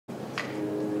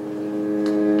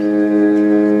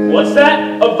What's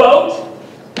that? A boat?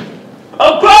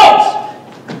 A boat!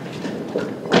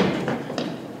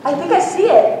 I think I see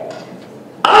it.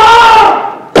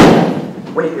 Ah!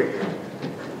 Wait here.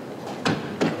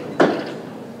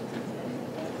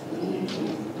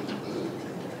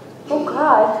 Oh,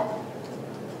 God.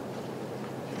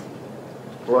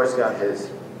 Blore's got his.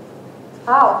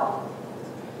 How?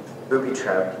 Booby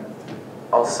trap.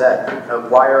 All set. A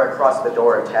wire across the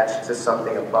door attached to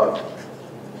something above.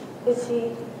 Is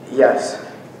he? Yes.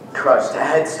 Crushed. A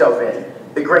head stove in.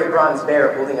 The great bronze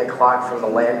bear holding a clock from the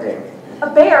landing. A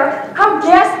bear? How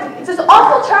ghastly! It's this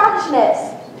awful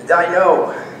childishness! I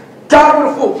know. God, what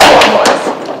a fool Blore was!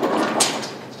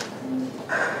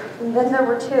 And then there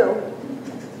were two.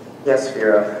 Yes,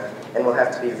 Vera. And we'll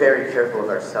have to be very careful of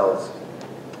ourselves.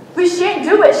 We shan't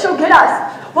do it. She'll get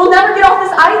us. We'll never get off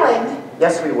this island.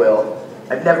 Yes, we will.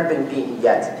 I've never been beaten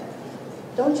yet.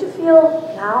 Don't you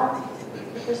feel now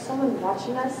that there's someone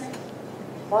watching us?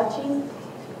 Watching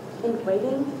and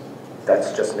waiting?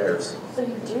 That's just nerves. So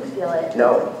you do feel it?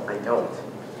 No, I don't.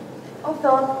 Oh,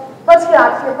 Philip, let's get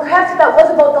out of here. Perhaps if that was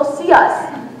a boat, they'll see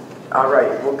us. All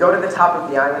right, we'll go to the top of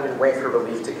the island and wait for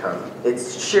relief to come.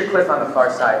 It's sheer cliff on the far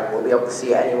side, and we'll be able to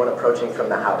see anyone approaching from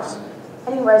the house.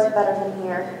 Anywhere's better than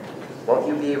here. Won't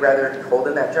you be rather cold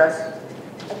in that dress?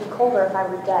 I'd be colder if I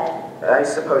were dead. I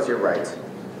suppose you're right.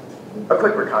 A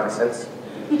quick reconnaissance.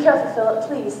 Be careful, Philip,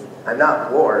 please. I'm not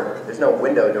Blore. There's no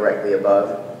window directly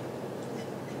above.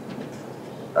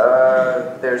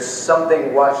 There's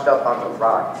something washed up on the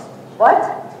rocks.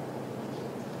 What?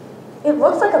 It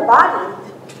looks like a body.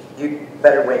 You'd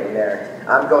better wait in there.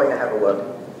 I'm going to have a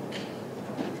look.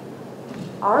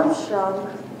 Armstrong's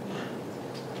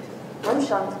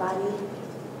body.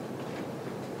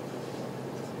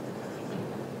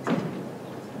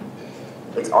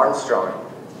 It's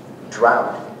Armstrong.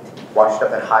 Drowned. Washed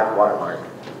up at high water mark.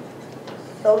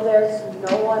 So there's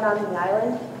no one on the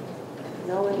island?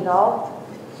 No one at all?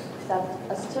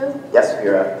 Except us two? Yes,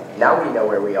 Vera. Now we know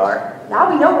where we are.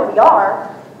 Now we know where we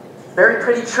are. Very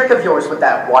pretty trick of yours with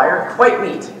that wire. Quite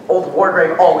neat. Old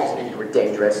Wargrave always knew you were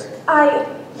dangerous.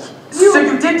 So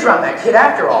you did drown that kid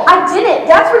after all? I didn't.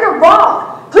 That's where you're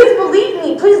wrong. Please believe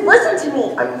me. Please listen to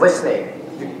me. I'm listening.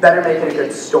 You'd better make it a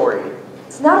good story.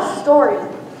 It's not a story.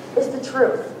 It's the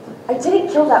truth. I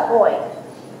didn't kill that boy.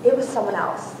 It was someone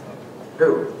else.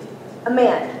 Who? A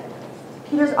man.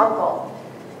 Peter's uncle.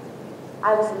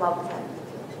 I was in love with him.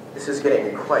 This is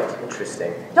getting quite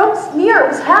interesting. Don't sneer. It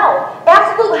was hell.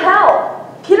 Absolute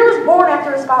hell. Peter was born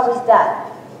after his father's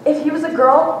death. If he was a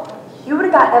girl, he would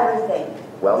have got everything.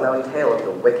 Well-known tale of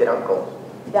the wicked uncle.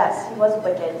 Yes, he was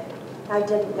wicked. I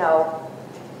didn't know.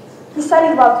 He said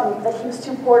he loved me, but he was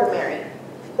too poor to marry.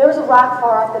 There was a rock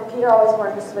far off that Peter always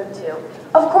wanted to swim to.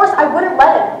 Of course, I wouldn't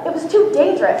let him. It was too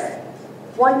dangerous.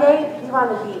 One day, we were on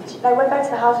the beach, and I went back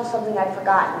to the house with something I'd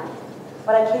forgotten.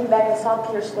 When I came back, I saw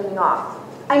Peter swimming off.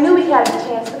 I knew he had a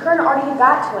chance. The current already had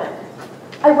got to him.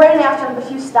 I ran after him, but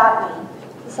Hugh stopped me.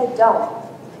 He said, don't.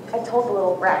 I told the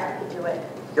little brat he could do it.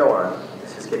 Go on.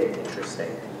 This is getting interesting.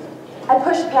 I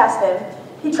pushed past him.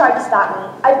 He tried to stop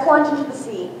me. I plunged into the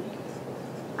sea.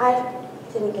 I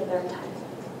didn't get there in time.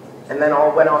 And then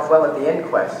all went off well at the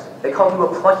inquest. They called you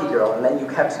a plucky girl, and then you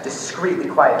kept discreetly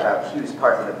quiet about Hugh's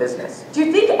part in the business. Do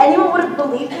you think anyone would have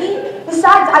believed me?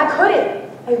 Besides, I couldn't.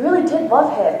 I really did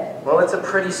love him. Well, it's a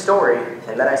pretty story.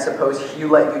 And then I suppose Hugh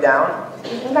let you down? Do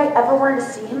you think I ever wanted to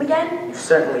see him again? You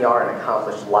certainly are an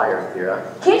accomplished liar, Vera.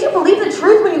 Can't you believe the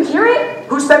truth when you hear it?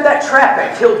 Who set that trap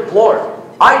that killed Blore?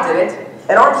 I didn't.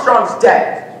 And Armstrong's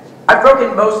dead. I've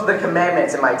broken most of the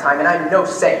commandments in my time, and I'm no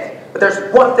saint. But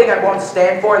there's one thing I won't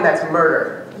stand for, and that's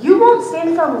murder. You won't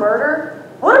stand for murder?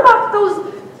 What about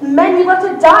those men you left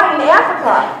to die in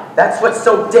Africa? That's what's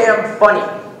so damn funny.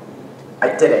 I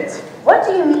didn't. What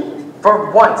do you mean?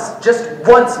 For once, just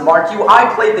once, mark you,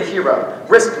 I played the hero.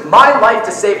 Risked my life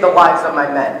to save the lives of my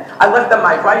men. I left them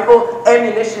my rifle,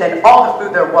 ammunition, and all the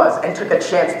food there was, and took a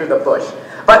chance through the bush.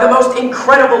 By the most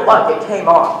incredible luck, it came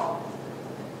off.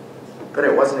 But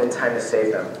it wasn't in time to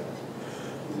save them.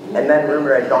 And then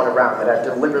rumor had gone around that I've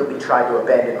deliberately tried to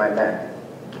abandon my men.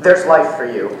 There's life for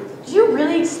you. Do you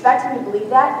really expect me to believe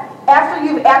that? After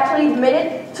you've actually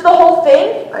admitted to the whole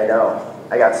thing? I know.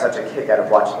 I got such a kick out of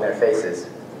watching their faces.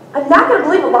 I'm not going to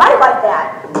believe a lie like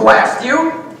that. Blast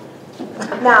you!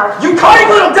 Now. You cunning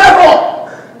little devil!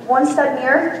 One step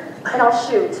nearer, and I'll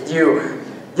shoot. You,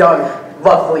 young,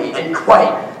 lovely, and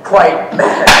quite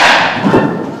mad.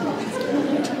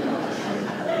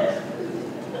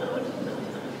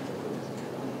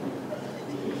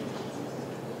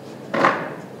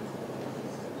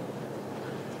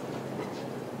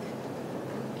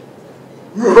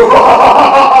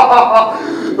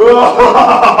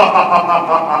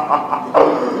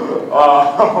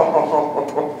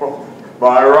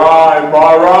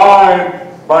 My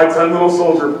rhyme, my 10 little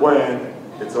soldier plan.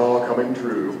 It's all coming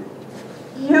true.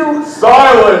 You...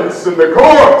 Silence in the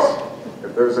court!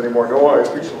 If there's any more noise,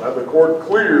 we shall have the court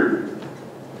cleared.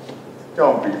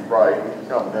 Don't be frightened.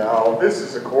 Come now. This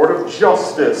is a court of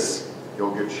justice.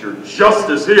 You'll get your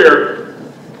justice here.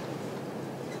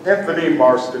 Anthony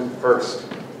Marston first.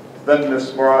 Then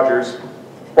Miss Rogers.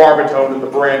 Barbiton in the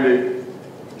brandy.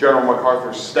 General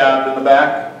MacArthur stabbed in the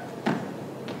back.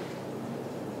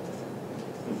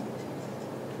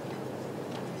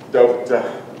 Doped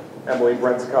Emily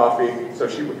Brent's coffee so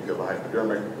she wouldn't feel the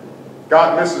hypodermic.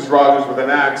 Got Mrs. Rogers with an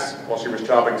axe while she was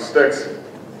chopping sticks.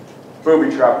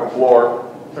 Booby trapped with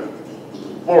Blore.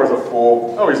 Blore's a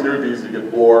fool. Always knew it'd be easy to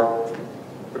get Blore.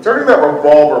 But turning that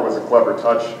revolver was a clever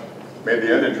touch. Made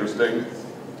the end interesting.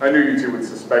 I knew you two would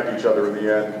suspect each other in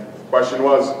the end. Question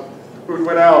was, who'd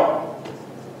win out?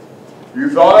 You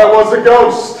thought I was a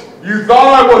ghost. You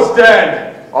thought I was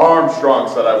dead. Armstrong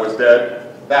said I was dead.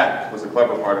 That was the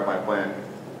clever part of my plan.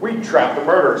 We trapped the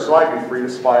murderer so I'd be free to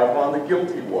spy upon the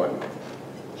guilty one.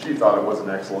 She thought it was an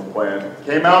excellent plan.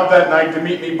 Came out that night to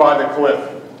meet me by the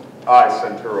cliff. I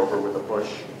sent her over with a push.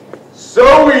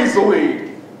 So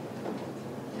easily!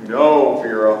 You know,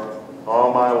 Vera,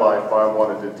 all my life I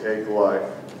wanted to take life.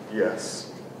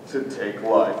 Yes, to take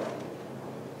life.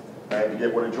 I had to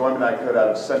get what enjoyment I could out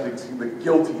of sentencing the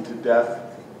guilty to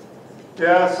death.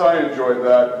 Yes, I enjoyed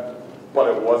that, but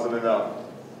it wasn't enough.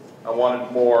 I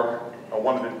wanted more. I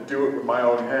wanted to do it with my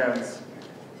own hands.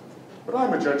 But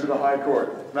I'm a judge of the High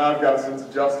Court. Now I've got a sense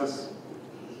of justice.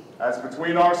 As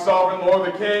between our sovereign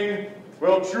Lord the King,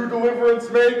 will true deliverance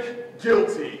make?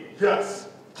 Guilty. Yes,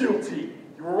 guilty.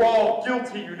 You were all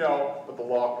guilty, you know, but the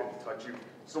law couldn't touch you.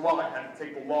 So I had to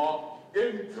take the law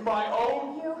into my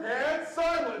own hands.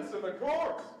 Silence in the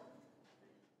court.